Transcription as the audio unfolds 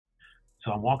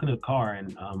So I'm walking to the car,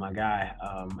 and my guy,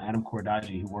 Adam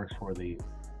Cordaji, who works for the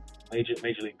Major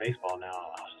League Baseball now,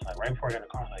 I was just like, right before I got in the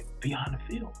car, I was like, beyond the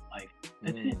field. Like,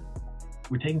 that's it.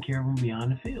 We're taking care of them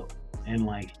beyond the field. And,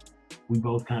 like, we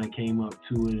both kind of came up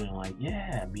to it and, like,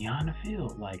 yeah, beyond the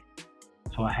field. Like,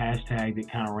 so I hashtagged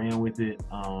it, kind of ran with it.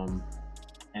 And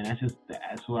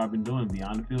that's what I've been doing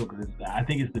beyond the field, because I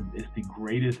think it's the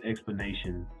greatest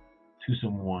explanation to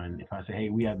someone if I say, hey,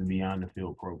 we have the Beyond the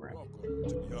Field program. Welcome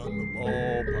to Beyond the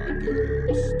Ball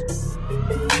Podcast.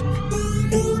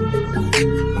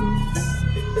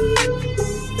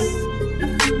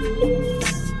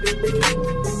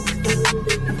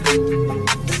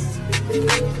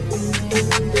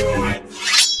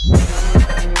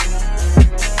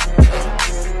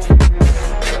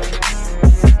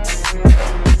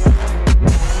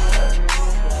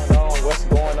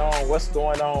 What's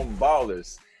going on,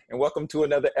 ballers? And welcome to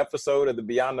another episode of the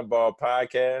Beyond the Ball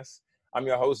Podcast. I'm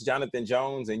your host, Jonathan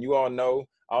Jones, and you all know,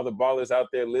 all the ballers out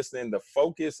there listening, the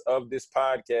focus of this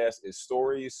podcast is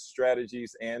stories,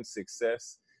 strategies, and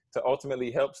success to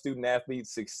ultimately help student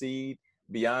athletes succeed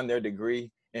beyond their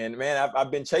degree. And man,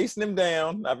 I've been chasing them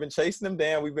down.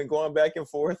 We've been going back and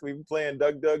forth. We've been playing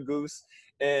Duck, Duck, Goose.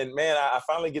 And man, I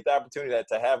finally get the opportunity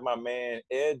to have my man,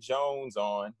 Ed Jones,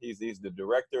 on. He's the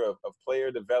director of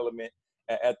player development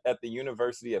at the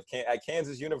University of at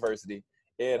Kansas University.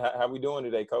 Ed, how we doing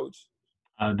today, Coach?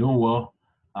 Doing well.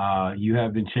 You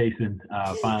have been chasing.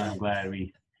 Finally, I'm glad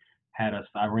we had us.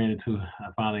 I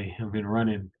finally have been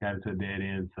running, got it to a dead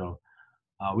end. So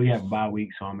we have a bye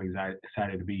week, so I'm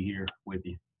excited to be here with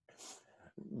you.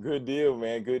 Good deal,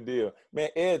 man. Good deal, man.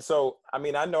 Ed, so I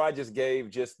mean, I know I just gave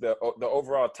just the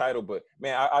overall title, but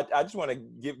man, I just want to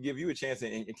give you a chance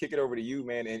and kick it over to you,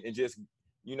 man, and just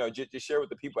just share with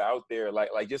the people out there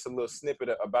like just a little snippet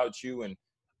about you, and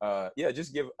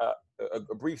just give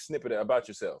a brief snippet about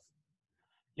yourself.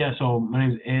 Yeah, so my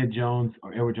name is Ed Jones,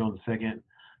 or Edward Jones II.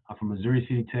 I'm from Missouri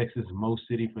City, Texas, Mo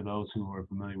City, for those who are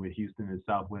familiar with Houston, and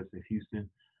southwest of Houston.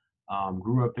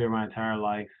 Grew up there my entire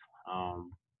life.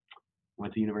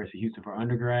 Went to University of Houston for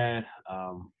undergrad.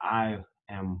 I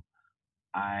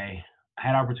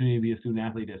had opportunity to be a student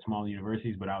athlete at small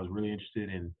universities, but I was really interested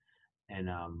in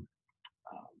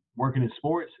working in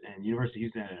sports. And University of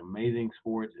Houston had an amazing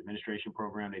sports administration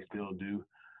program. They still do.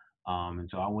 And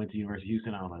so I went to University of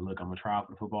Houston. I was like, look, I'm gonna try out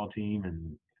for the football team,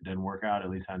 and if it doesn't work out, at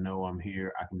least I know I'm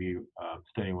here. I can be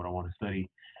studying what I want to study.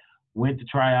 Went to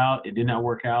try out. It did not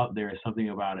work out. There is something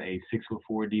about a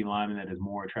 6'4" D lineman that is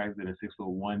more attractive than a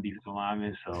 6'1" defensive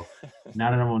lineman. So now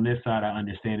that I'm on this side, I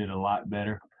understand it a lot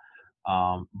better.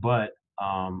 But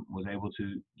was able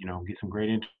to, get some great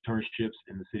internships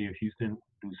in the city of Houston,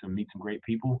 meet some great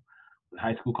people. Was a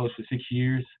high school coach for 6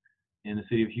 years in the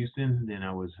city of Houston. Then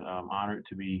I was honored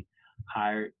to be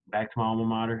hired back to my alma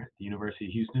mater, the University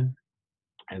of Houston,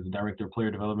 as the director of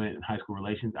player development and high school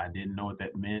relations. I didn't know what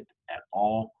that meant at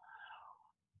all,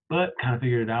 but kind of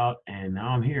figured it out, and now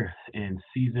I'm here in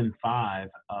season 5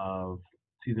 of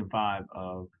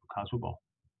college football.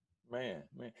 Man.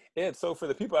 Ed, so for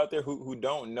the people out there who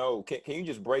don't know, can you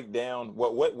just break down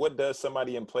what does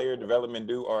somebody in player development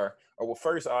do? Or well,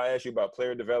 first I'll ask you about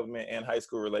player development and high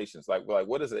school relations. Like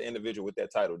what does an individual with that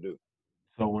title do?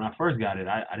 So when I first got it,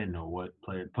 I didn't know what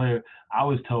player. I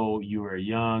was told you were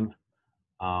young.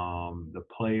 The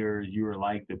players, you were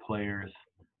like the players.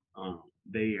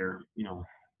 They are,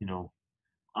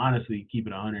 honestly, keep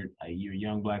it 100. Like, you're a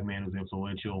young black man who's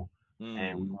influential,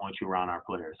 and we want you around our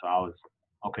players. So I was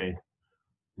okay.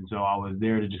 And so I was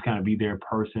there to just kind of be their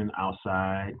person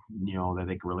outside, that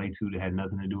they could relate to, that had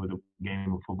nothing to do with the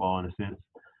game of football in a sense.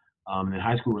 And then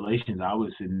high school relations, I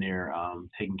was sitting there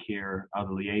taking care of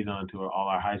the liaison to all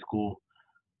our high school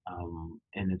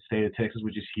in the state of Texas,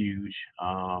 which is huge.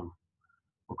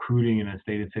 Recruiting in the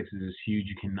state of Texas is huge.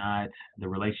 The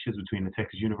relationships between the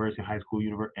Texas University, high school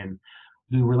and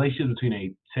the relationships between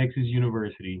a Texas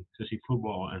University, especially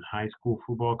football, and high school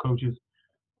football coaches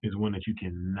is one that you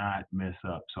cannot mess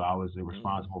up. So I was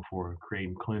responsible for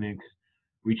creating clinics,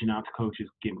 reaching out to coaches,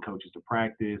 getting coaches to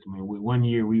practice. I mean, one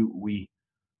year we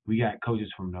got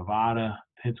coaches from Nevada,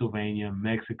 Pennsylvania,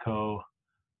 Mexico,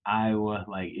 Iowa.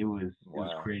 Like it was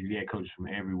crazy. We had coaches from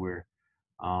everywhere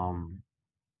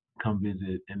come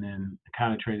visit, and then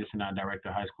kind of transitioned out director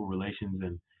of high school relations.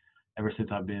 And ever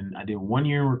since I did 1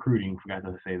 year in recruiting. Forgot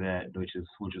to say that, which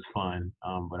is fun.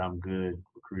 But I'm good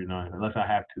recruiting on it. Unless I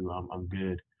have to, I'm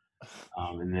good.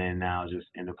 And then now just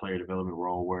in the player development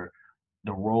role, where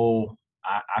the role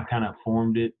I kind of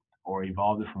formed it or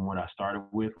evolved it from what I started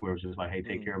with, where it was just like, hey,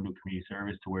 take care of the community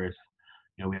service, to where it's,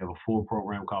 we have a full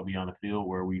program called Beyond the Field,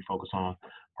 where we focus on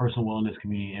personal wellness,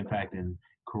 community impact, and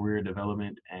career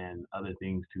development and other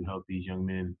things to help these young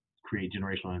men create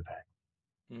generational impact.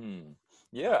 Mm.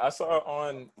 Yeah, I saw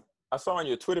on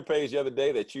your Twitter page the other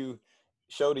day that you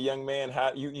showed a young man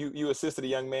how you assisted a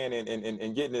young man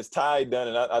in getting his tie done,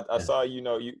 and I Yeah. saw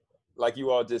you like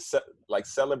you all just like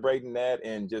celebrating that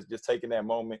and just taking that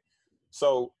moment.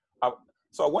 So I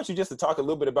so I want you just to talk a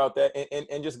little bit about that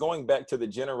and just going back to the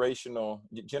generational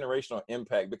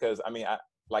impact, because I mean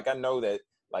I know that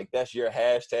like that's your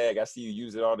hashtag. I see you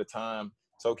use it all the time.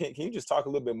 So can you just talk a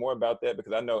little bit more about that,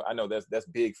 because I know that's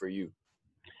big for you.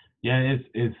 Yeah,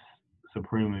 it's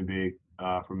supremely big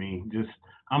for me. Just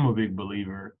I'm a big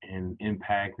believer in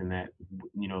impact and that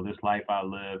this life I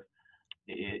live.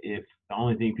 If the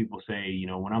only thing people say,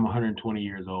 when I'm 120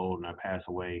 years old and I pass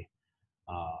away,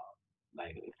 uh,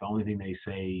 like if the only thing they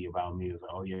say about me is,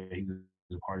 oh yeah, he was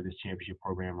a part of this championship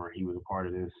program or he was a part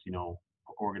of this,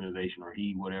 organization or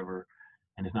he whatever,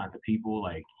 and it's not the people,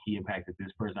 like he impacted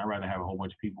this person. I'd rather have a whole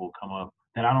bunch of people come up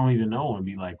that I don't even know and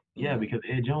be like, yeah, Mm. because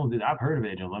Ed Jones did. I've heard of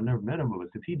Ed Jones. I've never met him, but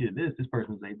if he did this, this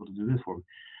person was able to do this for me.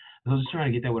 So just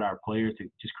trying to get that with our players to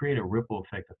just create a ripple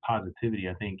effect of positivity.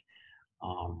 I think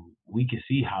we can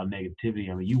see how negativity.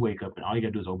 I mean, you wake up and all you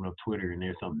gotta do is open up Twitter and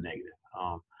there's something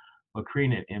negative. But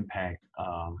creating an impact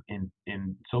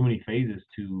in so many phases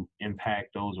to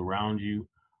impact those around you,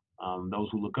 those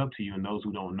who look up to you, and those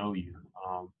who don't know you.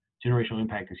 Generational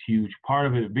impact is huge. Part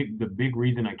of it, the big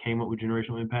reason I came up with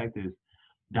generational impact is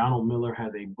Donald Miller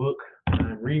has a book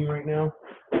I'm reading right now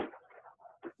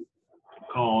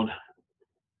called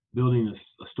Building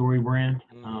a Story Brand.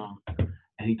 Mm.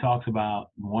 And he talks about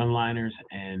one-liners,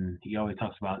 and he always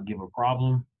talks about give a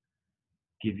problem,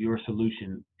 give your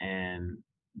solution, and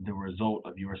the result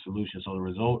of your solution. So the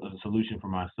result of the solution for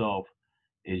myself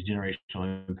is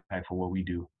generational impact for what we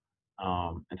do.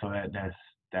 And so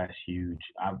that's huge.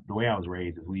 The way I was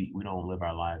raised is we don't live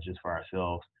our lives just for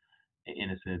ourselves.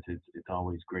 In a sense, it's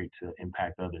always great to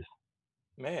impact others.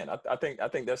 Man, I think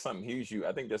that's something huge.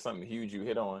 I think that's something huge you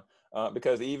hit on,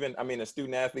 because even I mean a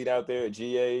student athlete out there, a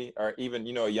GA, or even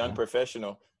a young Yeah.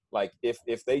 professional, like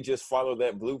if they just follow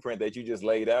that blueprint that you just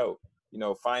laid out,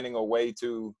 finding a way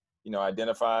to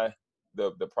identify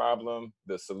the problem,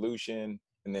 the solution,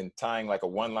 and then tying like a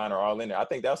one liner all in there. I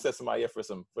think that'll set somebody up for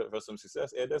some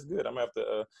success. Yeah, that's good. I'm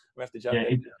gonna have to jot Yeah,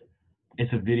 that.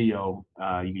 it's a video.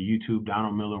 You can YouTube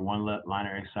Donald Miller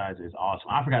one-liner exercise. Is awesome.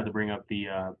 I forgot to bring up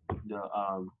the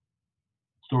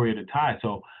story of the tie.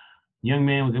 So, young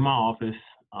man was in my office,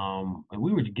 and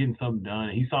we were getting something done.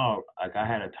 And he saw like I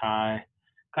had a tie.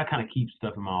 I kind of keep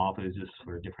stuff in my office just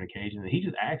for different occasions. And he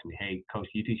just asked me, "Hey, coach,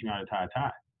 can you teach me how to tie a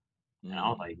tie?" And I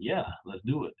was Mm. like, "Yeah, let's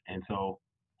do it." And so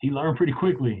he learned pretty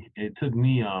quickly. It took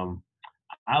me.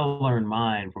 I learned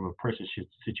mine from a pressure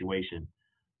situation.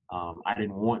 I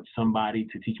didn't want somebody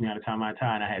to teach me how to tie my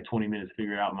tie, and I had 20 minutes to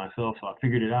figure it out myself. So I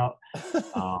figured it out.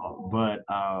 But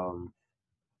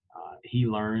he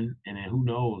learned, and then who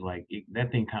knows? Like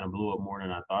that thing kind of blew up more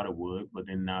than I thought it would. But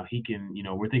then now he can,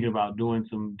 we're thinking about doing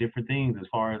some different things as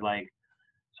far as like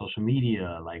social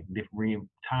media, like bringing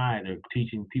ties or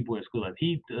teaching people at school. Like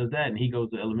he does that, and he goes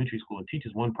to elementary school and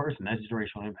teaches one person. That's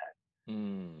generational impact.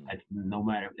 Mm. That's no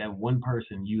matter that one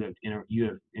person you have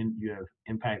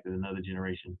impacted another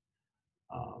generation.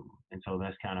 And so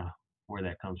that's kind of where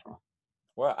that comes from.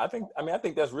 Well, I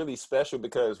think that's really special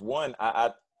because one,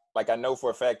 I know for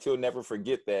a fact he'll never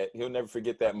forget that. He'll never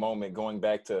forget that moment going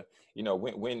back to,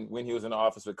 when he was in the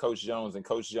office with Coach Jones, and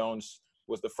Coach Jones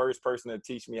was the first person to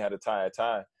teach me how to tie a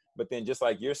tie. But then just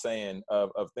like you're saying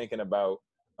of thinking about,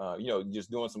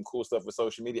 just doing some cool stuff with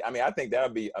social media. I mean, I think that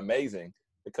would be amazing,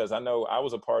 because I know I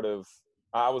was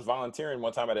volunteering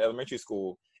one time at an elementary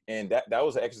school, and that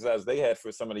was an exercise they had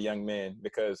for some of the young men,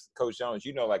 because Coach Jones,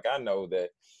 like I know that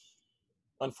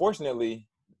unfortunately,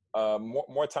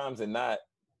 more times than not,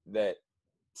 that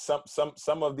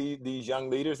some of these young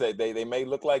leaders, they may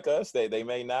look like us, they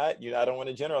may not. I don't want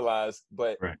to generalize,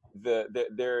 but Right.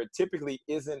 there typically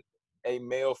isn't a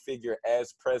male figure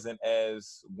as present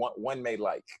as one may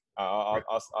like. Right.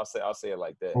 I'll say it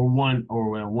like that. Or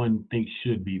one thing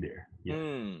should be there. Yes.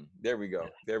 There we go.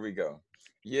 Yes. There we go.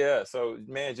 Yeah. So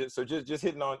man, just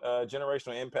hitting on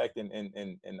generational impact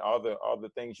and all the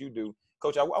things you do,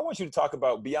 Coach. I want you to talk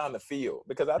about beyond the field,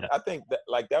 because Yeah. I think that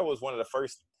like that was one of the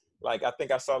first. Like I think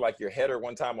I saw like your header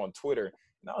one time on Twitter,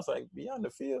 and I was like beyond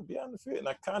the field, and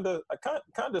I kind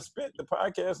of spent the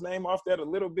podcast name off that a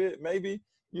little bit, maybe,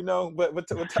 but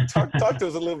talk to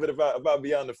us a little bit about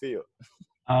beyond the field.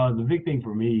 The big thing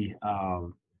for me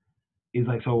is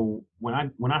like, so when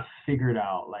I figured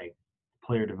out like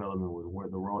player development was where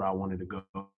the road I wanted to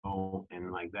go,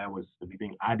 and like that was the big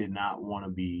thing. I did not want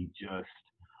to be just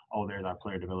oh, there's our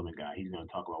player development guy. He's going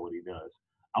to talk about what he does.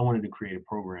 I wanted to create a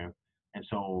program, and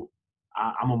so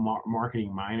I'm a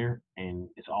marketing minor, and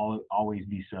it's always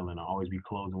be selling, I'll always be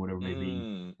closing, whatever it may be.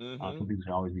 Mm-hmm. Some people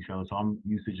say always be selling, so I'm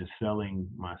used to just selling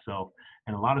myself.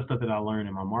 And a lot of stuff that I learned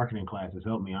in my marketing class has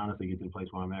helped me honestly get to the place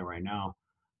where I'm at right now.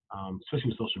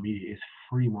 Especially with social media, it's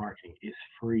free marketing. It's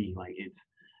free. Like it's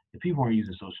if people aren't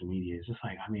using social media, it's just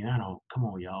like I mean I don't come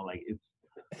on y'all. Like it's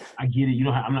I get it. You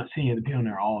know I'm not saying you have to be on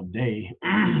there all day,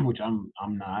 which I'm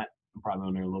not. I'm probably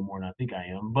on there a little more than I think I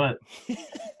am, but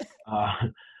uh,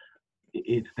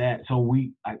 it's that. So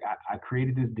I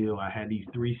created this deal. I had these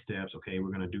 3 steps. Okay,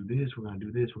 we're gonna do this. We're gonna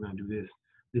do this. We're gonna do this.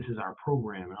 This is our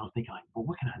program. And I was thinking like, well,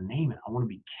 what can I name it? I want to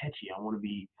be catchy. I want to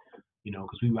be,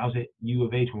 because I was at U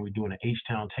of H when we were doing an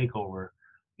H-Town takeover.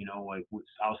 Like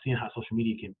I was seeing how social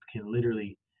media can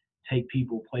literally take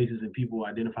people, places, and people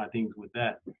identify things with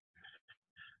that.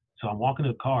 So I'm walking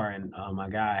to the car, and my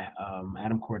guy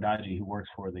Adam Cordaji, who works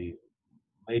for the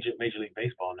Major League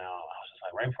Baseball now, I was just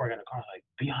like, right before I got in the car, I was like,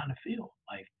 beyond the field,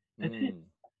 like that's it.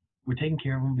 We're taking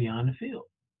care of them beyond the field,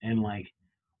 and like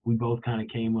we both kind of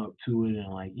came up to it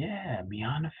and like, yeah,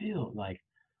 beyond the field, like.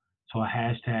 So I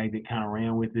hashtagged it, kind of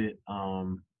ran with it,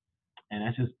 and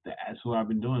that's what I've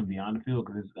been doing beyond the field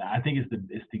because I think it's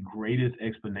the greatest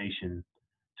explanation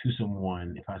to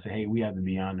someone if I say, hey, we have the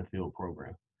Beyond the Field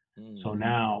program. So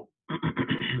now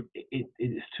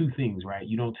it's 2 things, right?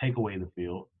 You don't take away the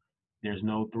field. There's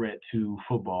no threat to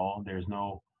football. There's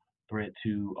no threat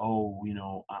to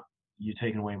you're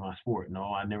taking away my sport.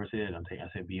 No, I never said I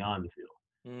said beyond the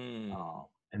field.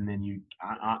 And then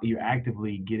you're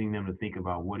actively getting them to think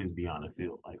about what is beyond the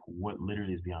field, like what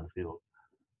literally is beyond the field.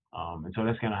 And so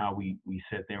that's kind of how we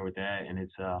sit there with that. And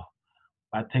it's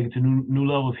I take it to new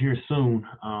levels here soon,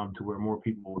 to where more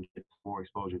people will get more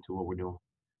exposure to what we're doing.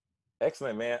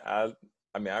 Excellent, man.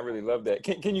 I mean, I really love that.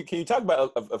 Can you talk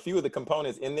about a few of the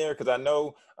components in there? Because I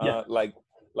know, like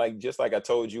just like I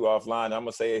told you offline, I'm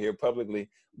gonna say it here publicly.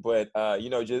 But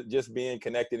just being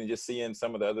connected and just seeing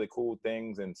some of the other cool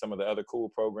things and some of the other cool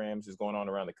programs is going on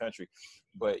around the country.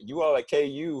 But you all at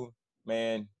KU,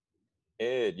 man,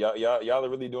 Ed, y'all are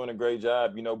really doing a great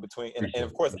job. Between and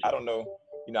of course I don't know.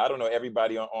 I don't know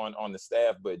everybody on the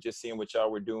staff, but just seeing what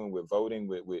y'all were doing with voting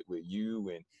with you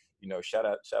and. Shout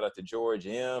out to George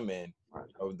M and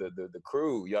the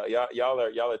crew. Y'all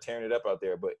are tearing it up out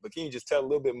there. But can you just tell a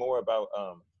little bit more about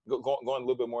going a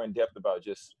little bit more in depth about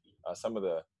just some of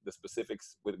the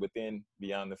specifics within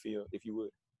Beyond the Field, if you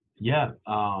would? Yeah,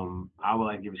 I would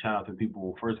like to give a shout out to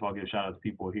people. First of all, give a shout out to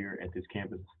people here at this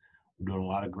campus. We're doing a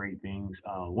lot of great things.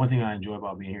 One thing I enjoy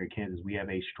about being here at Kansas, we have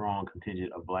a strong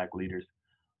contingent of Black leaders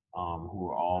who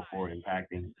are all for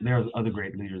impacting. There's other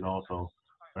great leaders also.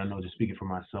 But I know just speaking for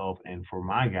myself and for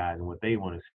my guys and what they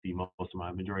want to see,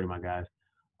 majority of my guys,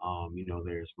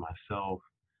 there's myself,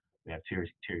 we have Terry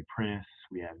Prince,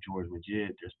 we have George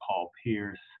Majid, there's Paul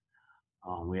Pierce,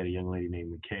 we had a young lady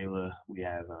named Michaela, we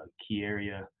have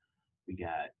Kieria, we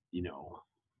got, we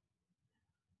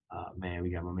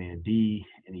got my man D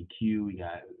and EQ, we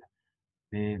got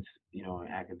Vince, in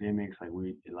academics,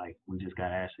 we just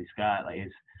got Ashley Scott, like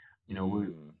it's,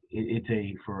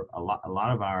 it's for a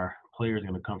lot of our players are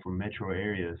going to come from metro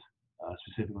areas,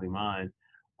 specifically mine,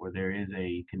 where there is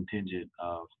a contingent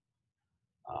of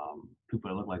people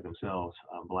that look like themselves,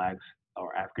 Blacks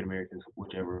or African Americans,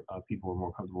 whichever people are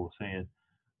more comfortable saying.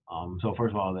 So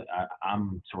first of all,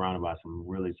 I'm surrounded by some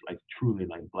really truly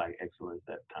Black excellence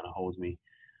that kind of holds me.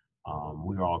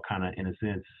 We're all kind of in a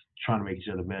sense trying to make each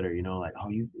other better, you know what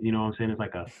I'm saying? It's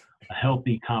like a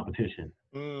healthy competition.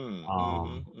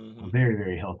 A very,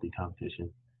 very healthy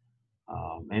competition.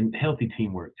 And healthy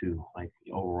teamwork too,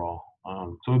 overall.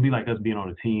 So it'd be like us being on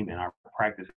a team and our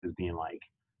practice is being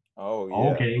oh yeah,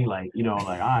 okay, all right,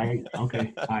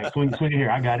 okay, all right, swing it here,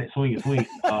 I got it, swing it.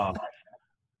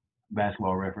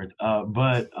 Basketball reference.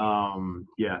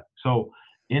 Yeah. So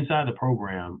inside the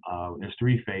program, there's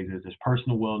 3 phases. There's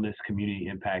personal wellness, community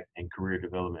impact, and career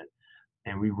development.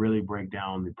 And we really break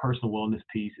down the personal wellness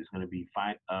piece is going to be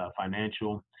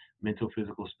financial, mental,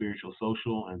 physical, spiritual,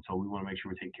 social. And so we want to make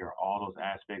sure we take care of all those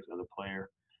aspects of the player.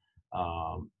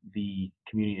 The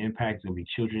community impact is going to be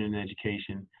children and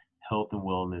education, health and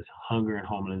wellness, hunger and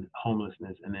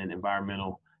homelessness, and then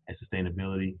environmental and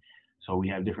sustainability. So we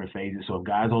have different phases. So if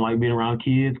guys don't like being around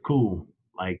kids, cool.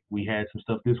 Like we had some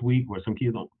stuff this week where some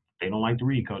kids don't like to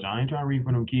read. Coach, I ain't trying to read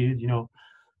for them kids,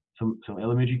 Some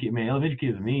elementary kids, man. Elementary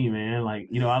kids are mean, man.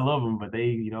 I love them, but they,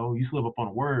 you slip up on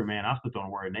a word, man. I slipped on a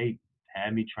word, and they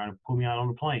had me trying to pull me out on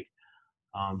the plank.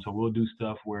 So we'll do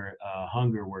stuff where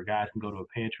hunger, where guys can go to a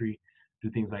pantry, do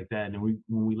things like that. And then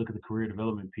when we look at the career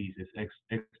development piece, it's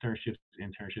externships,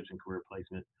 internships, and career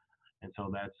placement. And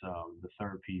so that's the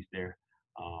third piece there,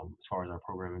 as far as our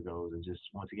programming goes, and just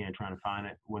once again trying to find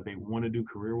it what they want to do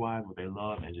career wise, what they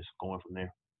love, and just going from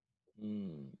there.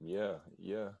 Yeah,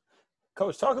 yeah.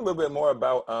 Coach, talk a little bit more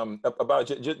about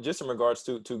just in regards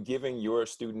to giving your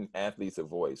student athletes a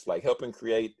voice, like helping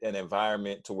create an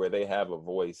environment to where they have a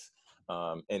voice,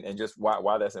 and just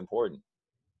why that's important.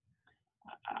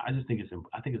 I just think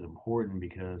I think it's important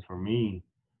because for me,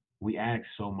 we ask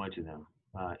so much of them.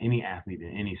 Any athlete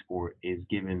in any sport is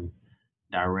given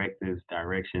directives,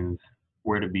 directions,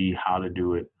 where to be, how to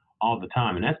do it all the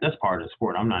time, and that's part of the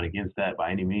sport. I'm not against that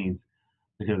by any means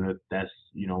because that's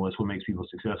that's what makes people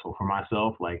successful. For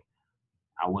myself, like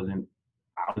I was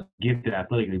gifted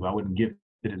athletically, but I wasn't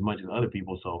gifted as much as other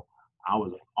people, so I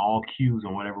was all cues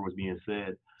on whatever was being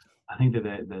said. I think that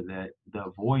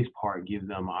the voice part gives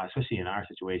them, especially in our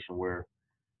situation where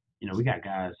we got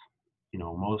guys,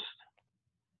 most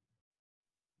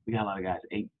we got a lot of guys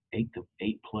 8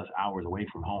 plus hours away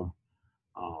from home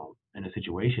in a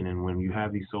situation. And when you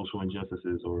have these social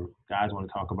injustices, or guys want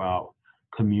to talk about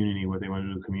community, what they want to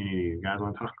do in the community, guys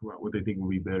want to talk about what they think will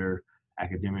be better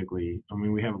academically. I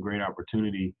mean, we have a great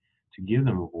opportunity to give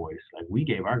them a voice. Like we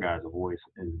gave our guys a voice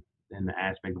in the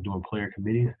aspect of doing player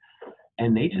committees,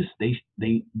 and they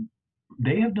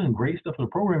have done great stuff in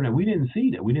the program that we didn't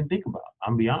see, that we didn't think about.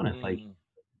 I'm gonna be honest, like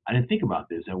I didn't think about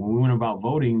this. And when we went about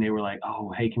voting, they were like,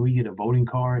 "Oh, hey, can we get a voting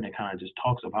card that kind of just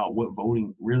talks about what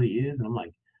voting really is?" And I'm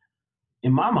like,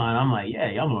 in my mind, I'm like,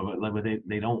 "Yeah, y'all know it," but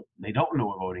they don't know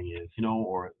what voting is,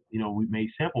 or we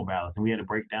made sample ballots and we had to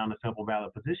break down the sample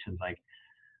ballot positions. Like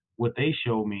what they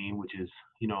show me, which is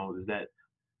is that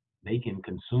they can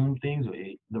consume things.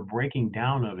 The breaking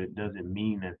down of it doesn't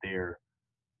mean that they're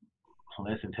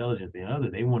less intelligent than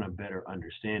others. They want a better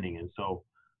understanding, and so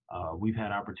we've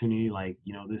had opportunity. Like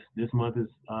this month is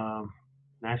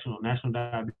National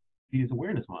Diabetes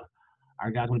Awareness Month. Our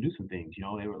guys want to do some things.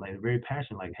 They were like very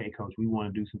passionate. Like, hey, coach, we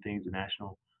want to do some things with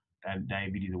National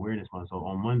Diabetes Awareness Month. So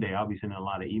on Monday, I'll be sending a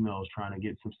lot of emails trying to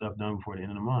get some stuff done before the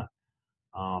end of the month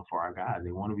for our guys.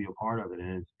 They want to be a part of it,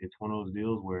 and it's one of those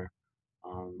deals where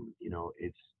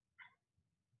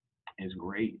it's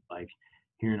great. Like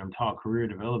hearing them talk career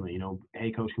development.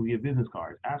 Hey, coach, can we get business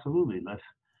cards? Absolutely. Let's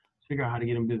figure out how to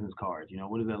get them business cards.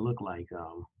 What does that look like?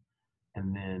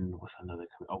 And then what's another?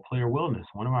 Oh, player wellness.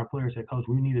 One of our players said, "Coach,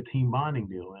 we need a team bonding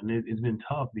deal," and it's been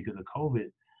tough because of COVID.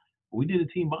 We did a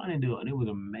team bonding deal, and it was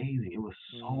amazing. It was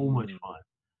so much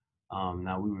fun.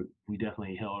 Now we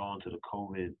definitely held on to the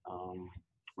COVID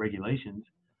regulations,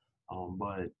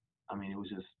 but I mean, it was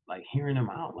just like hearing them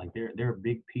out. Like they're a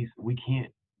big piece. We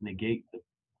can't negate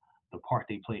the part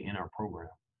they play in our program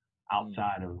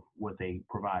outside of what they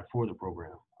provide for the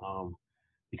program,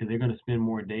 because they're going to spend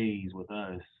more days with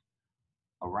us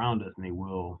around us than they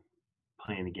will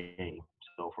playing the game.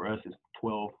 So for us, it's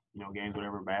 12, games,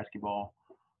 whatever, basketball,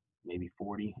 maybe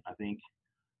 40, I think.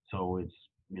 So it's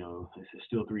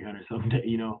still 300 something.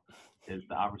 It's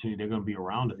the opportunity. They're going to be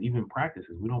around us, even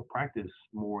practices. We don't practice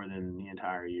more than the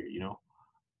entire year.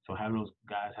 So having those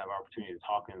guys have opportunity to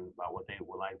talking about what they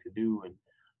would like to do, and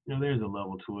there's a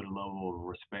level to it, a level of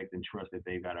respect and trust that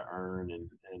they've got to earn, and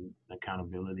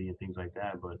accountability and things like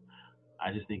that. But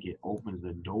I just think it opens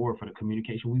the door for the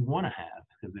communication we want to have,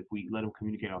 because if we let them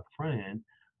communicate off the front end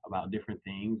about different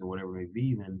things or whatever it may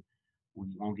be, then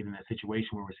we won't get in that situation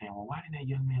where we're saying, well, why didn't that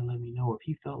young man let me know? If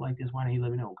he felt like this, why didn't he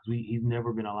let me know? Because he's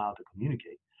never been allowed to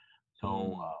communicate.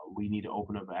 So we need to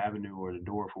open up an avenue or the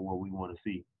door for what we want to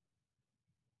see.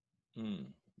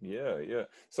 Yeah, yeah.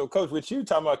 So, Coach, with you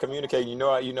talking about communicating,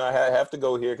 I have to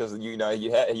go here because you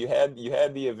had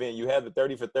the event, you had the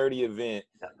 30 for 30 event.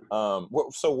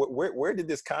 So where did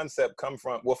this concept come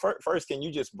from? Well, first, can you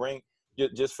just bring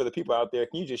just for the people out there,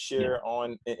 can you just share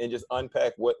on and just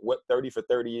unpack what 30 for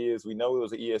 30 is? We know it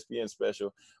was an ESPN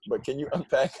special, but can you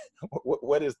unpack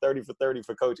what is 30 for 30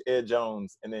 for Coach Ed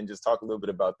Jones, and then just talk a little bit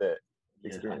about that?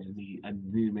 Yes, I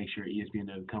need to make sure ESPN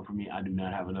doesn't come for me. I do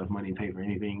not have enough money to pay for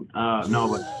anything. No,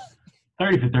 but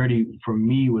 30 for 30 for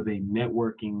me was a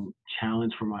networking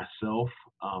challenge for myself.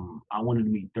 I wanted to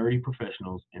meet 30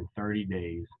 professionals in 30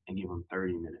 days and give them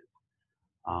 30 minutes.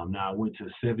 Now I went to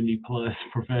 70 plus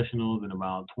professionals in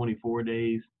about 24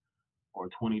 days or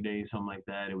 20 days, something like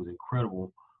that. It was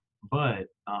incredible, but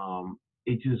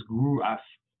it just grew.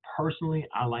 Personally,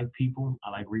 I like people.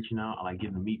 I like reaching out. I like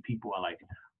getting to meet people. I like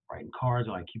writing cards.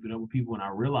 I like keeping up with people. And I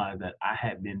realized that I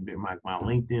had been my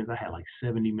LinkedIn's. I had like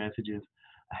 70 messages.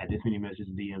 I had this many messages,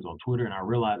 DMs on Twitter, and I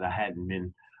realized I hadn't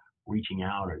been reaching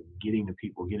out or getting to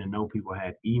people, getting to know people. I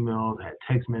had emails, I had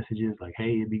text messages like,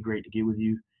 "Hey, it'd be great to get with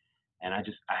you," and I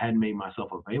hadn't made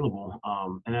myself available.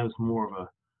 And that was more of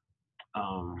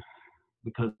a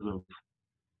because of,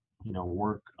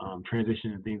 work,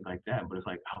 transition and things like that. But it's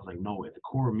like, I was like, no, at the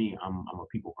core of me, I'm a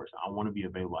people person. I want to be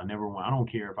available. I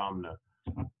don't care if I'm the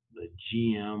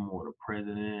GM or the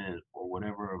president or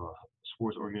whatever of a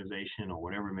sports organization or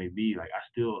whatever it may be. Like,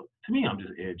 to me, I'm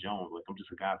just Ed Jones. Like, I'm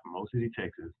just a guy from Mo City,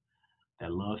 Texas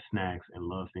that loves snacks and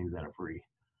loves things that are free.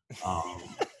 Um,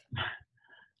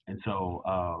 and so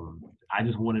I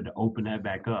just wanted to open that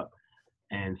back up.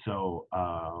 And so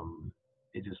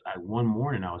one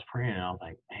morning I was praying and I was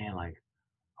like, man, like,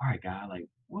 all right, God, like,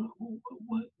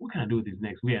 what can I do with these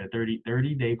next? We had a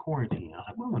 30-day quarantine. I was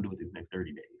like, what am I gonna do with these next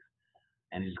 30 days?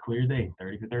 And it's just clear as day,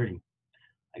 30 for 30.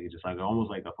 Like, it's just like almost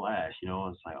like a flash,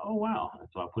 It's like, oh wow. And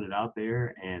so I put it out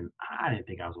there, and I didn't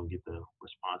think I was gonna get the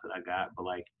response that I got, but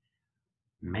like,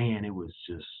 man, it was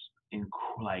just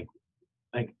like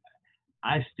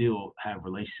I still have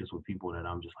relationships with people that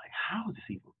I'm just like, how is this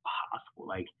even possible?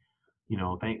 Like,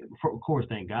 of course,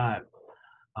 thank God.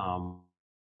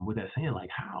 With that saying,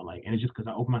 like, how? Like, and it's just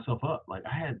because I opened myself up. Like,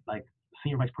 I had like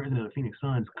senior vice president of the Phoenix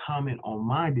Suns comment on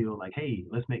my deal, like, hey,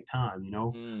 let's make time,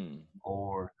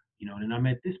 or then I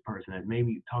met this person that made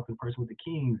me talk to the person with the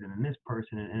Kings, and then this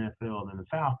person in NFL, and the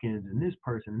Falcons, and this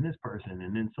person,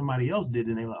 and then somebody else did it,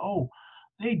 and they were like, oh,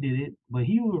 they did it, but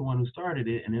he was the one who started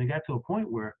it, and then it got to a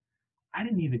point where I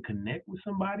didn't even connect with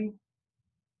somebody.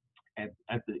 At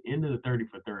the end of the 30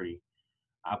 for 30,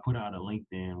 I put out a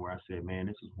LinkedIn where I said, man,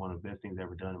 this was one of the best things I've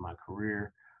ever done in my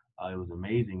career. It was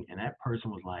amazing. And that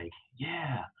person was like,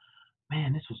 yeah,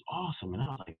 man, this was awesome. And I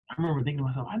was like, I remember thinking to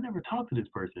myself, I never talked to this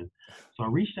person. So I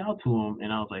reached out to him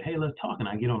and I was like, hey, let's talk. And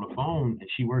I get on the phone and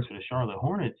she works for the Charlotte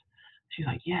Hornets. She's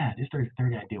like, yeah, this 30 for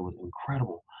 30 idea was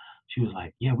incredible. She was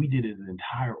like, yeah, we did it as an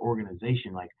entire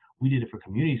organization. Like, we did it for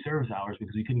community service hours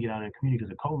because we couldn't get out in the community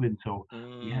because of COVID. And so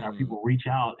we had our people reach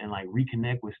out and like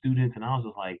reconnect with students. And I was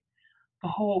just like, the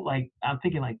whole, like, I'm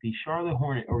thinking like the Charlotte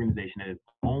Hornet organization that is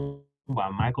owned by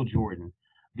Michael Jordan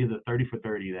did the 30 for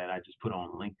 30 that I just put on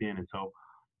LinkedIn. And so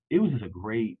it was just a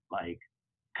great, like,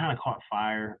 kind of caught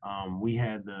fire. We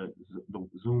had the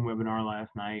Zoom webinar last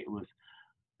night. It was,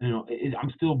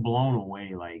 I'm still blown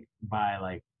away, like, by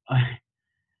like,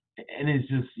 and it's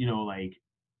just, like,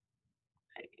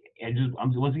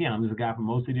 I'm just a guy from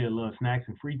Mo City that loves snacks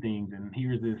and free things. And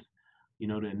here's this,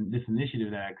 this initiative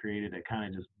that I created that kind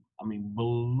of just,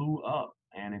 blew up,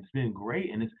 and it's been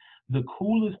great. And it's the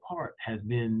coolest part has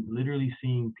been literally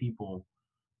seeing people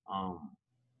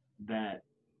that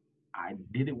I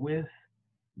did it with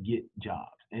get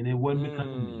jobs. And it wasn't because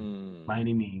of me by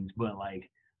any means, but like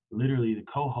literally the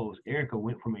co-host Erica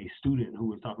went from a student who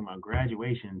was talking about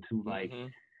graduation to like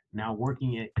now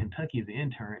working at Kentucky as an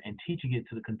intern and teaching it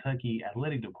to the Kentucky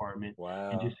athletic department. Wow.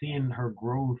 And just seeing her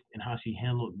growth and how she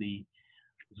handled the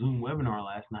Zoom webinar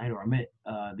last night, or I met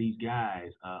these guys,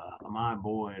 Ahmad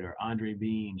Boyd or Andre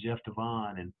Bean, Jeff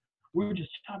Devon, and we were just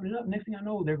chopping it up. Next thing I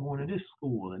know, they're going to this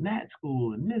school and that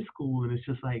school and this school, and it's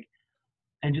just like,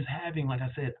 and just having, like I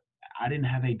said, I didn't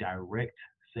have a direct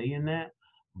say in that,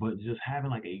 but just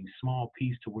having like a small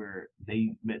piece to where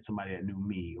they met somebody that knew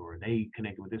me, or they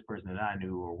connected with this person that I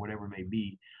knew, or whatever it may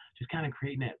be, just kind of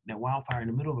creating that wildfire in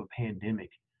the middle of a pandemic.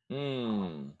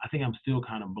 I think I'm still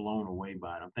kind of blown away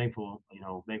by it. I'm thankful,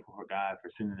 thankful for God for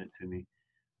sending it to me,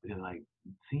 because like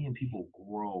seeing people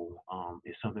grow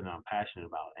is something that I'm passionate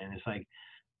about. And it's like,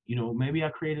 maybe I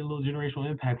created a little generational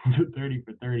impact from the 30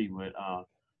 for 30, but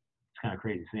it's kind of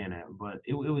crazy saying that. But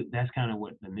it was, that's kind of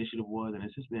what the initiative was, and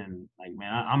it's just been like,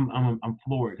 man, I'm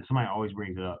floored because somebody always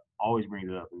brings it up,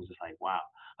 and it's just like, wow.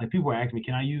 Like, people are asking me,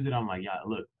 can I use it? I'm like, yeah,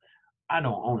 look, I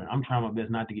don't own it. I'm trying my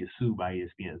best not to get sued by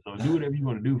ESPN. So do whatever you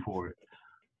want to do for it,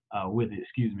 with it.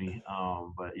 Excuse me.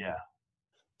 But yeah.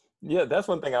 Yeah, that's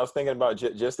one thing I was thinking about.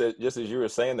 Just as you were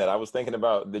saying that, I was thinking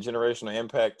about the generational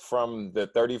impact from the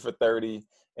 30 for 30,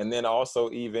 and then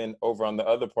also even over on the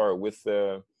other part with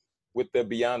the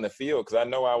Beyond the Field, because I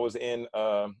know I was in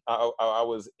I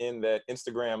was in that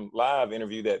Instagram live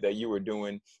interview that you were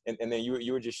doing, and then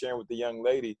you were just sharing with the young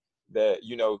lady that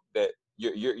that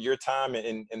your time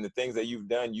and the things that you've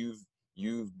done,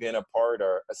 you've been a part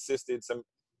or assisted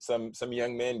some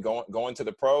young men going to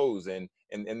the pros, and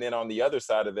then on the other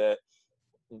side of that,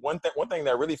 one thing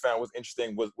that I really found was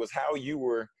interesting was how you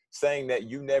were saying that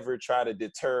you never try to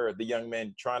deter the young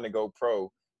men trying to go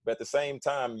pro, but at the same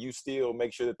time you still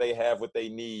make sure that they have what they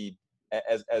need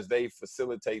as they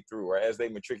facilitate through, or as they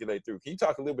matriculate through. Can you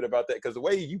talk a little bit about that? Because the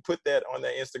way you put that on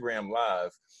that Instagram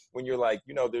live, when you're like,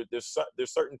 there's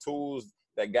certain tools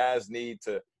that guys need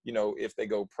to, if they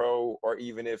go pro, or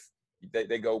even if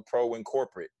they go pro in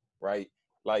corporate, right?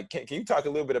 Like, can you talk a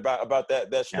little bit about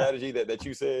that strategy that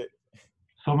you said?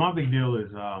 So my big deal is,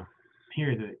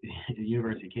 here at the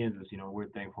University of Kansas, you know, we're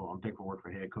thankful. I'm thankful to work for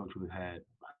a head coach who had,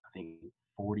 I think,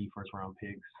 40 first-round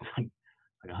picks, like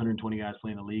 120 guys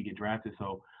playing the league, get drafted.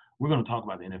 So we're going to talk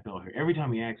about the NFL here. Every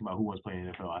time he asks about who wants to play in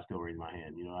the NFL, I still raise my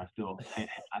hand. You know, I still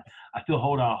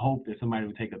hold out hope that somebody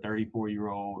would take a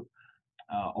 34-year-old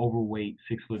overweight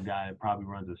 6-foot guy that probably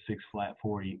runs a 6 flat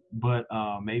 40. But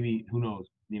maybe, who knows?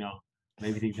 You know,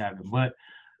 maybe things happen. But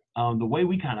the way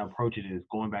we kind of approach it is,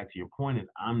 going back to your point, is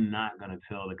I'm not gonna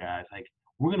tell the guys, like,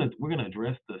 we're gonna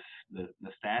address the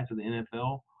stats of the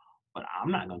NFL, but I'm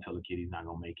not gonna tell the kid he's not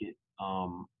gonna make it.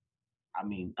 I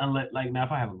mean, unless, like, now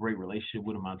if I have a great relationship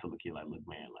with him, I'll tell the kid, like, look,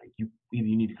 man, like, either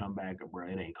you need to come back or, bro,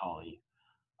 it ain't calling you.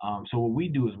 So what we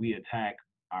do is we attack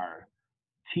our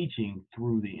teaching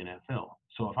through the NFL.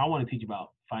 So if I want to teach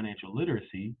about financial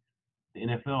literacy, the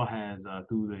NFL has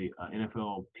through the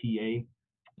NFLPA.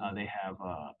 They have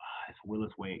it's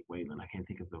Willis Wayland. I can't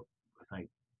think of it's like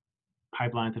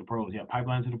Pipeline to the Pros. Yeah,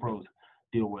 Pipeline to the Pros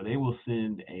deal where they will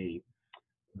send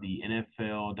the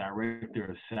NFL director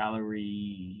of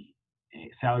salary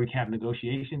cap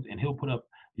negotiations, and he'll put up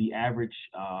the average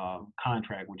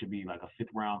contract, which would be like a 5th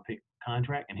round pick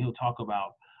contract, and he'll talk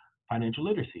about financial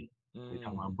literacy. He's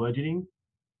talking about budgeting.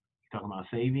 He's talking about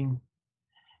saving.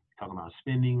 He's talking about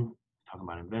spending. He's talking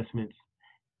about investments.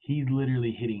 He's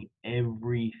literally hitting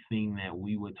everything that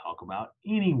we would talk about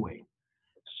anyway.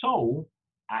 So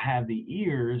I have the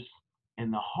ears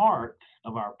and the hearts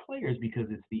of our players because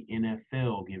it's the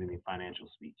NFL giving me financial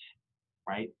speech,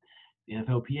 right? The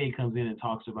NFLPA comes in and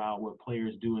talks about what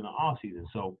players do in the offseason.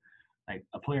 So, like,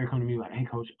 a player come to me like, hey,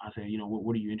 coach, I say, you know,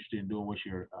 what are you interested in doing? What's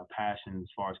your passion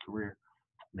as far as career?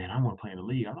 Man, I want to play in the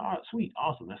league. I'm like, all right, sweet,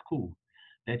 awesome, that's cool.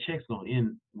 That check's going to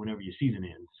end whenever your season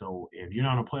ends. So if you're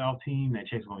not on a playoff team, that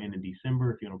check's going to end in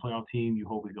December. If you're on a playoff team, you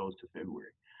hope it goes to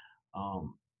February.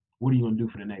 What are you going to do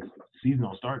for the next season?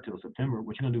 Don't start till September.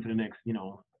 What you going to do for the next,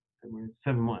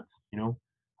 7 months? I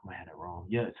might have that wrong.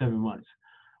 Yeah, 7 months.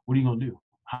 What are you going to do?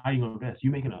 How are you going to invest?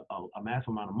 You're making a massive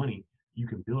amount of money. You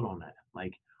can build on that.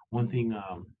 Like, one thing,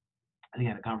 I think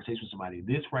I had a conversation with somebody.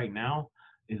 This right now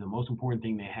is the most important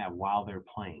thing they have while they're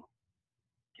playing.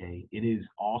 Okay, it is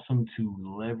awesome to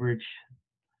leverage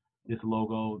this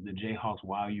logo, the Jayhawks,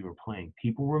 while you are playing.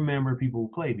 People remember people who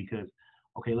play because,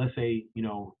 okay, let's say,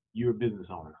 you're a business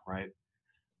owner, right?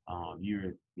 I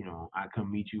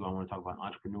come meet you. I want to talk about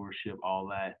entrepreneurship, all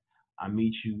that. I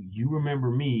meet you. You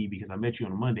remember me because I met you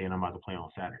on a Monday and I'm about to play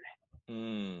on Saturday.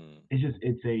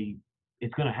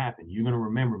 It's going to happen. You're going to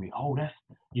remember me. Oh, that's,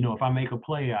 if I make a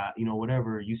play,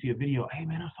 whatever, you see a video, hey,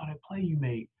 man, I saw that play you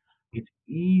made. It's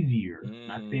easier.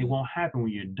 Not say it won't happen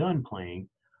when you're done playing,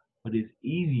 but it's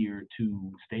easier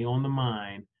to stay on the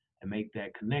mind and make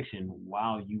that connection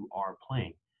while you are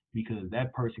playing, because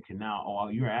that person can now, oh,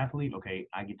 you're an athlete? Okay,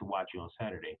 I get to watch you on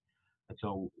Saturday. And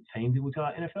so same thing with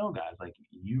our NFL guys. Like,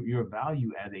 your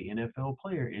value as a NFL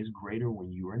player is greater when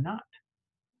you are not.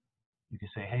 You can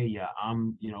say, hey, yeah,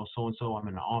 I'm, so-and-so, I'm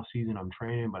in the off season, I'm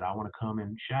training, but I want to come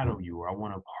and shadow you, or I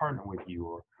want to partner with you,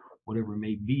 or whatever it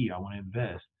may be. I want to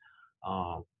invest.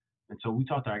 And so we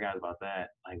talked to our guys about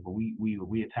that. Like, but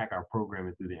we attack our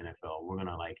programming through the NFL. We're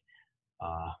gonna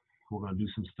do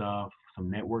some stuff, some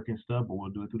networking stuff, but we'll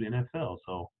do it through the NFL.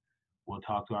 So we'll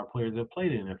talk to our players that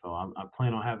played in the NFL. I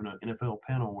plan on having an NFL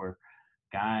panel where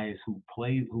guys who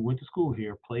went to school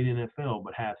here, played in the NFL,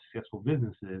 but have successful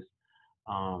businesses,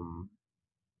 come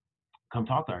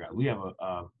talk to our guys. We have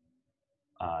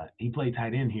he played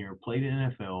tight end here, played in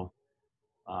the NFL.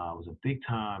 Was a big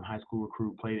time high school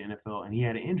recruit, played in NFL, and he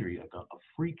had an injury, like a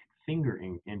freak finger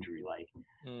injury, like,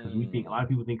 because we think, a lot of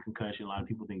people think concussion, a lot of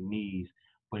people think knees,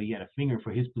 but he had a finger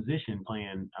for his position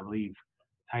playing, I believe,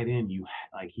 tight end.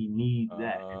 He needs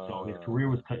that, and so his career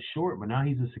was cut short, but now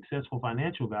he's a successful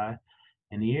financial guy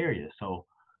in the area. So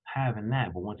having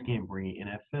that, but once again, bringing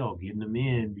NFL, getting them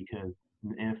in, because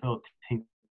the NFL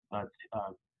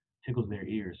tickles their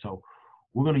ears. So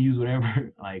we're gonna use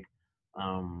whatever, like,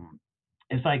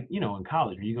 it's like, in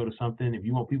college, when you go to something, if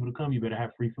you want people to come, you better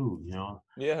have free food,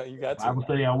 Yeah, you got to. Bible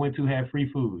study I went to had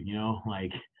free food,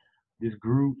 like this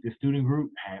student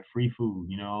group had free food,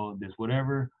 this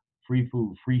whatever, free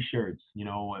food, free shirts, the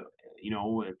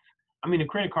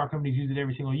credit card companies use it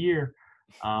every single year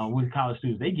with college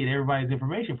students. They get everybody's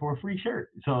information for a free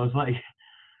shirt. So it's like,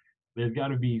 there's got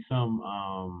to be some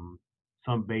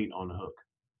bait on the hook.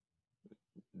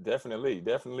 Definitely.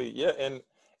 Yeah. And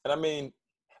I mean,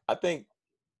 I think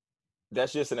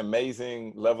that's just an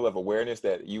amazing level of awareness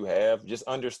that you have, just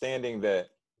understanding that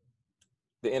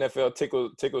the NFL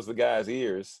tickles the guy's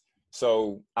ears.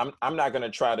 So I'm not going to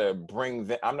try to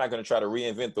I'm not going to try to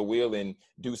reinvent the wheel and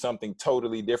do something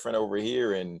totally different over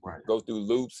here and go through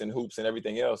loops and hoops and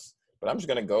everything else. but I'm just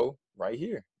going to go right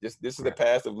here. This is the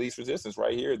path of least resistance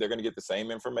right here. They're going to get the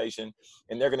same information,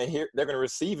 and they're going to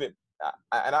receive it.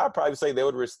 And I'd probably say they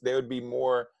would be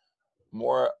more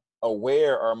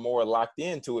aware or more locked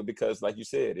into it because, like you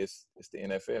said, it's the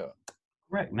NFL.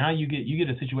 Correct. Now you get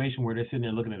a situation where they're sitting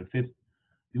there looking at a fifth.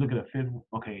 You look at a fifth.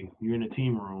 Okay, you're in a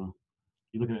team room.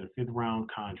 You're looking at a fifth round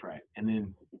contract, and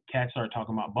then cats start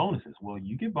talking about bonuses. Well,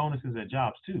 you get bonuses at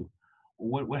jobs too.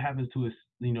 What happens to us?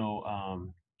 I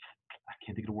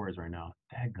can't think of the words right now.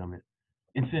 Dadgummit.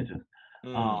 Incentives.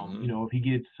 If he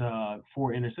gets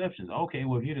 4 interceptions, okay,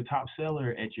 well, if you're the top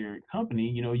seller at your company,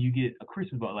 you get a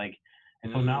Christmas bonus.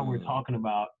 And so now we're talking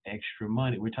about extra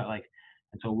money. We're talking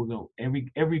and so we're going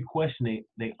every question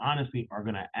they honestly are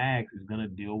going to ask is going to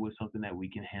deal with something that we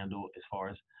can handle as far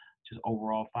as just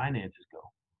overall finances go.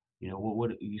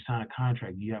 What you sign a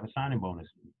contract, do you have a signing bonus?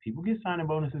 People get signing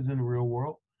bonuses in the real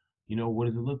world. What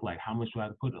does it look like? How much do I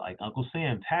have to put? Like Uncle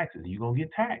Sam, taxes. You're going to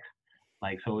get taxed.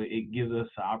 So it gives us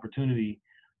the opportunity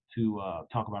to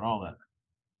talk about all that.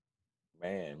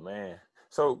 Man.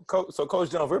 So Coach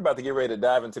Jones, we're about to get ready to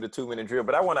dive into the 2-minute drill,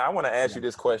 but I want to ask you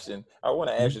this question. I want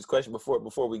to ask you this question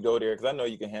before we go there, because I know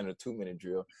you can handle a 2-minute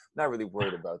drill. I'm not really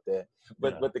worried about that.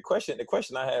 But the question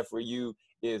I have for you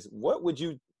is, what would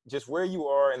you, just where you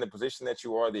are in the position that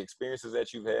you are, the experiences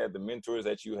that you've had, the mentors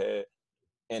that you had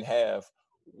and have,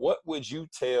 what would you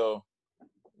tell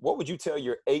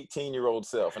your 18-year-old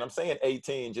self? And I'm saying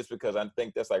 18 just because I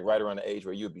think that's like right around the age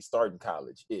where you'd be starting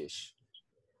college-ish.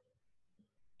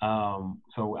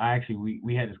 So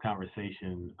we had this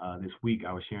conversation this week.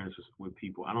 I was sharing this with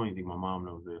people. I don't even think my mom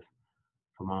knows this.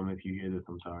 So Mom, if you hear this,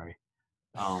 I'm sorry.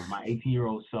 My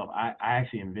 18-year-old self, I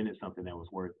actually invented something that was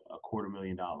worth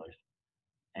 $250,000.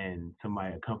 And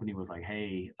a company was like,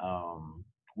 hey,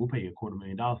 we'll pay you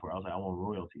 $250,000 for it. I was like, I want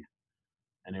royalties.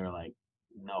 And they were like,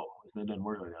 no, it doesn't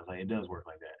work like that. I was like, it does work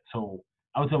like that. So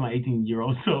I would tell my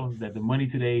 18-year-old self that the money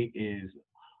today is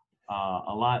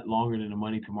a lot longer than the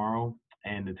money tomorrow,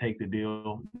 and to take the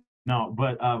deal. No,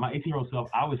 but my 18-year-old self,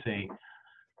 I would say,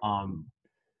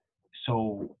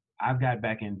 so I've got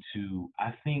back into,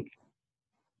 I think,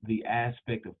 the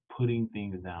aspect of putting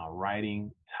things down,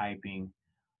 writing, typing,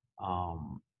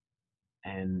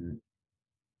 and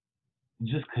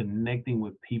just connecting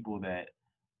with people that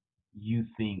you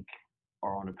think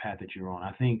are on the path that you're on.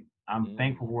 I think I'm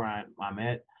thankful for where I'm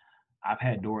at. I've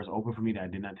had doors open for me that I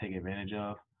did not take advantage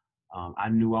of. I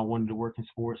knew I wanted to work in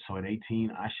sports, so at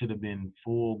 18, I should have been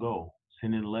full go.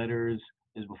 Sending letters.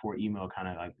 This is before email kind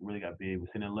of really got big.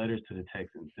 Sending letters to the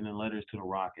Texans, sending letters to the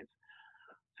Rockets,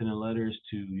 sending letters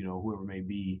to whoever may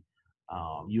be.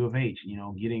 U of H,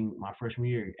 getting my freshman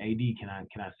year. AD, can I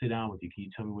sit down with you? Can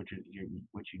you tell me what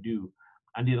you do?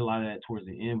 I did a lot of that towards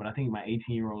the end, but I think my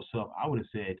 18-year-old self, I would have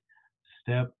said,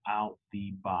 step out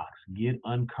the box, get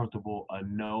uncomfortable. A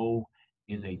no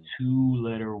is a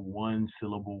 2-letter,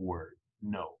 1-syllable word.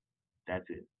 No, that's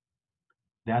it.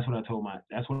 That's what I would tell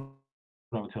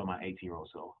my 18-year-old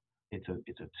self. It's a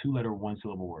 2-letter,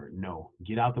 1-syllable word. No,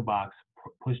 get out the box,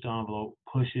 push the envelope,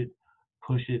 push it.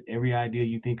 Every idea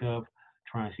you think of,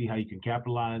 try and see how you can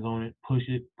capitalize on it. Push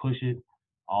it.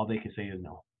 All they can say is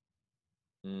no.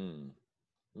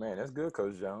 Man, that's good,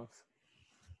 Coach Jones.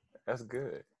 That's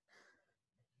good.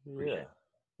 Yeah.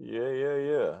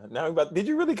 Now, did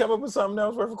you really come up with something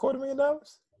else worth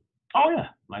 $250,000? Oh yeah,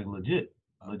 legit.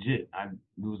 It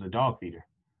was a dog feeder.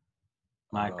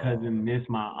 My cousin missed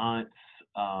my aunt's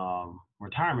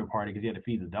retirement party because he had to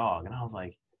feed the dog, and I was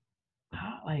like,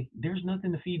 there's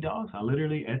nothing to feed dogs. I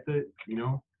literally and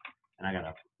I got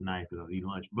a knife because I was eating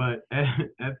lunch, but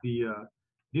at the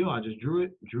deal, I just drew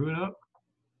it up,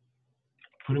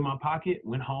 put it in my pocket,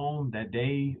 went home that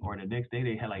day or the next day.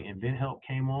 They had Invent Help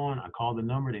came on. I called the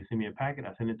number. They sent me a packet.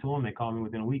 I sent it to them. They called me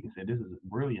within a week and said, this is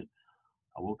brilliant.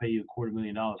 I will pay you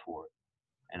 $250,000 for it.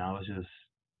 And I was just,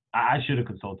 I should have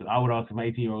consulted. I would also, my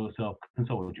 18-year-old self,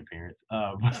 consult with your parents.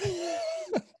 I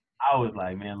was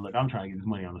like, man, look, I'm trying to get this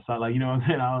money on the side. You know what I'm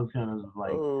saying? I was kind of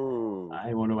like, I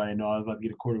didn't want nobody to know I was about to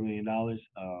get $250,000.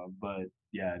 But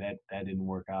yeah, that didn't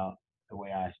work out the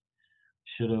way I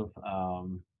should have.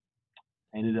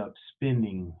 Ended up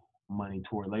spending money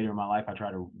toward later in my life. I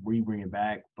tried to bring it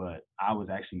back, but I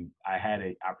had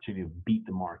an opportunity to beat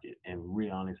the market and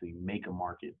really honestly make a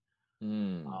market.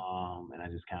 And I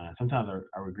just kind of, sometimes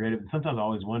I regret it. But sometimes I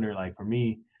always wonder, for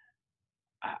me,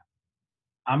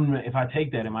 if I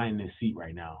take that, am I in this seat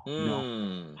right now?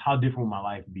 How different will my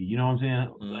life be? You know what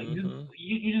I'm saying?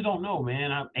 You just don't know,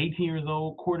 man. I'm 18 years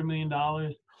old,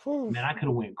 $250,000. Man, I could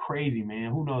have went crazy, man.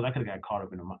 Who knows? I could have got caught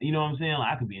up in you know what I'm saying?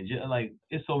 I could be in jail.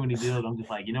 It's so many deals. I'm just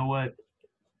like, you know what?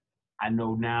 I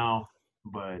know now,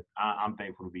 but I'm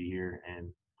thankful to be here.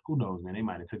 And who knows, man? They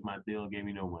might have took my deal and gave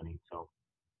me no money. So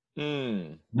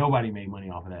Mm. nobody made money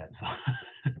off of that. So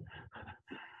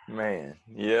Man,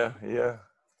 yeah.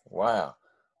 Wow.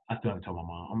 I still haven't told my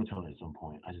mom. I'm gonna tell her at some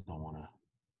point. I just don't want to.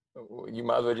 You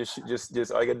might as well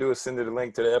just all you gotta do is send her the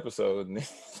link to the episode.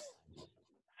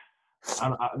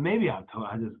 Maybe I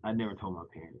never told my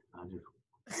parents.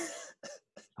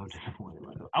 I'm disappointed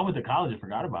myself. I went to college and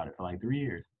forgot about it for like 3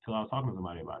 years until I was talking to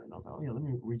somebody about it. And I was like, oh yeah, let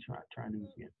me try and do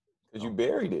this again. Because you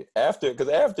buried it after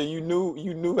you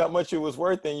knew how much it was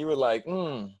worth, and you were like,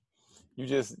 you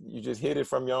just hid it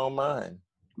from your own mind.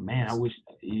 Man, I wish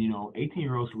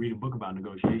 18-year-olds could read a book about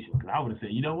negotiation, because I would have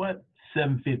said, you know what,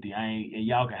 $750, and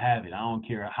y'all can have it. I don't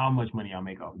care how much money y'all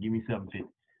make off. Give me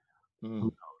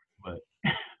 $750. But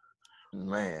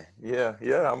man, yeah,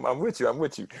 I'm with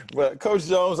you. But Coach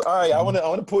Jones, all right, I want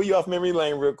to pull you off memory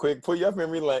lane real quick. Pull you off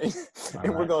memory lane,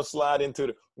 and we're gonna slide into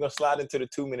the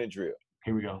 2-minute drill.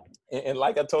 Here we go. And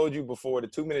like I told you before, the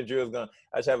 2-minute drill is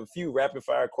I just have a few rapid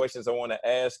fire questions I want to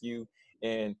ask you,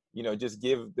 and just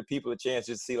give the people a chance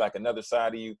to see like another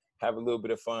side of you, have a little bit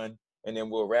of fun, and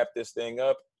then we'll wrap this thing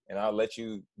up, and I'll let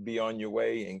you be on your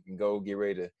way and go get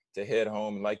ready to head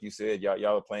home. And like you said,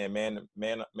 y'all are playing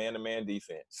man-to-man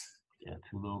defense. Yeah,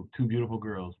 two beautiful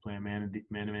girls playing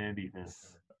man-to-man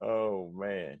defense. Oh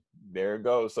man, there it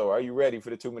goes. So, are you ready for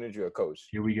the 2-minute drill, Coach?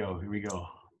 Here we go.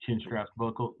 Chin straps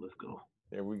buckled. Let's go.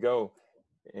 There we go.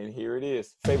 And here it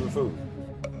is. Favorite food?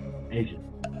 Asian.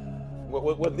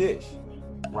 What dish?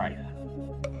 Rice.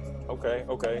 Okay.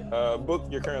 Book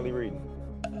you're currently reading?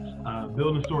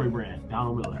 Building a Story Brand.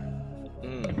 Donald Miller.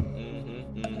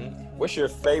 What's your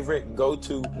favorite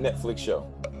go-to Netflix show?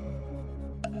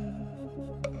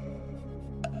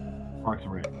 Parks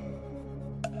and Rec.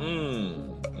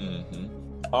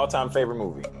 All-time favorite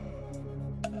movie?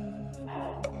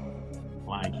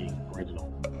 Lion King, original.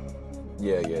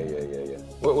 Yeah.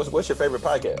 What's your favorite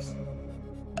podcast?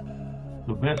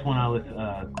 The best one I listen,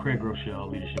 Craig Rochelle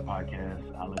Leadership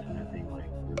Podcast. I listen to that thing like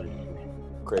religiously.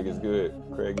 Craig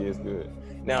is good.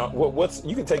 Now, what's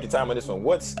you can take your time on this one.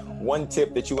 What's one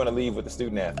tip that you want to leave with the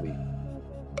student athlete?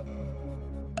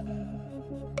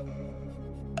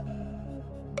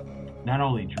 Not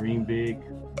only dream big,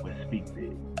 but speak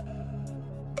big.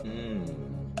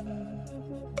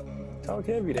 Talk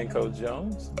heavy then, Coach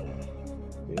Jones.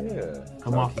 Yeah.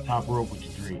 Come off the top rope with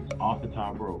your dreams. Off the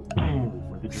top rope. Boom,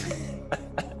 with the dreams.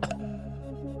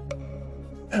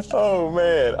 Oh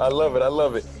man, I love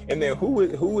it. And then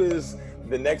who is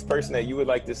the next person that you would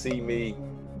like to see me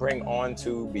bring on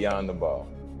to Beyond the Ball?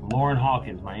 Lauren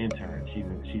Hawkins, my intern.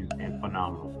 She's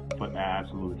phenomenal, but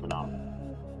absolutely phenomenal.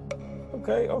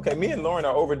 Okay. Me and Lauren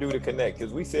are overdue to connect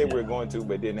because we said we were going to,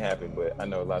 but it didn't happen. But I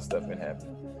know a lot of stuff been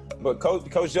happening. But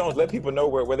Coach Jones, let people know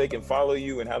where they can follow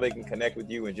you and how they can connect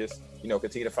with you, and just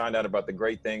continue to find out about the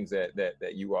great things that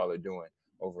you all are doing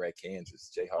over at Kansas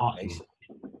Jayhawk Awesome. Nation.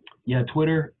 Yeah,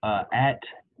 Twitter at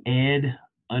 @Ed_Jones2,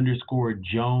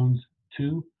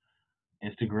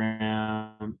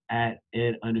 Instagram at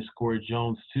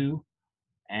 @Ed_Jones2,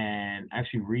 and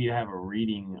actually I have a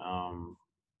reading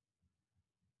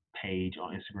page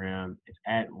on Instagram. It's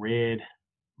at Read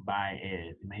by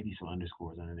Ed. Maybe some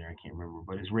underscores under there. I can't remember,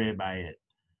 but it's Read by Ed.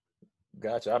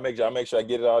 Gotcha. I'll make sure I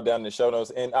get it all down in the show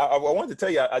notes. And I wanted to tell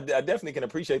you, I definitely can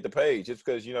appreciate the page, just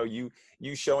because you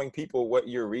showing people what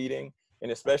you're reading,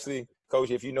 and especially, Coach,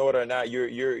 if you know it or not,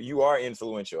 you are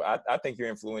influential. I think you're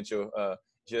influential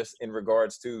just in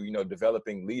regards to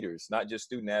developing leaders, not just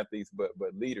student athletes, but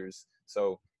leaders.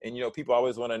 So, and people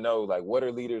always want to know, like, what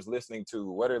are leaders listening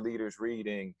to, what are leaders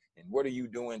reading, and what are you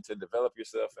doing to develop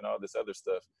yourself and all this other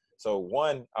stuff. So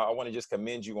one, I want to just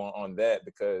commend you on that,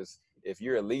 because if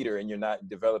you're a leader and you're not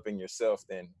developing yourself,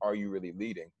 then are you really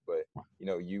leading? But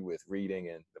you with reading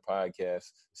and the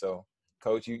podcast. So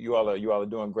Coach, you all are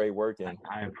doing great work, and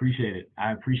I appreciate it.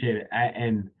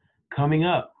 And coming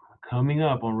up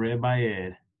on Read by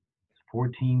Ed,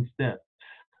 14 steps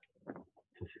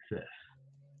to success.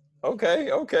 Okay.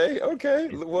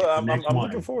 Well, I'm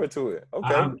looking forward to it.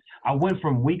 Okay. I went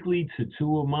from weekly to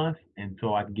 2 a month, and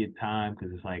so I can get time,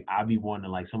 because it's like I'll be wanting to,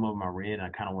 like, some of them I read, and I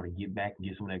kind of want to get back and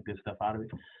get some of that good stuff out of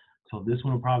it. So this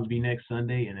one will probably be next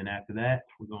Sunday, and then after that,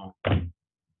 we're going,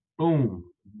 boom.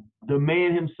 The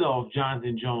man himself,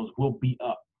 Jonathan Jones, will be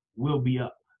up.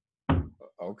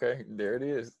 Okay, there it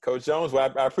is, Coach Jones.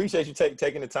 Well, I appreciate you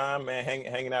taking the time, man,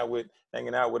 hanging out with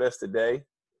us today.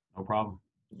 No problem.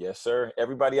 Yes, sir.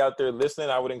 Everybody out there listening,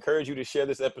 I would encourage you to share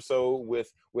this episode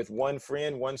with one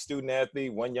friend, one student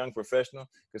athlete, one young professional,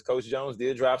 because Coach Jones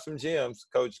did drop some gems.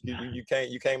 Coach, you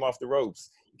came off the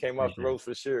ropes. You came off the ropes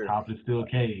for sure. Top is still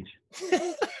cage.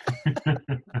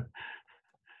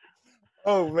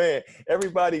 Oh man,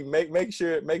 everybody make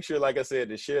sure, like I said,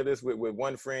 to share this with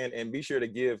one friend, and be sure to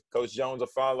give Coach Jones a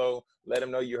follow. Let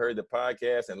him know you heard the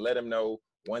podcast, and let him know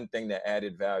one thing that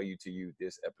added value to you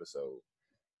this episode.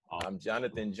 I'm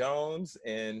Jonathan Jones,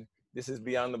 and this is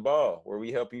Beyond the Ball, where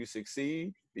we help you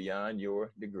succeed beyond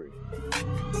your degree.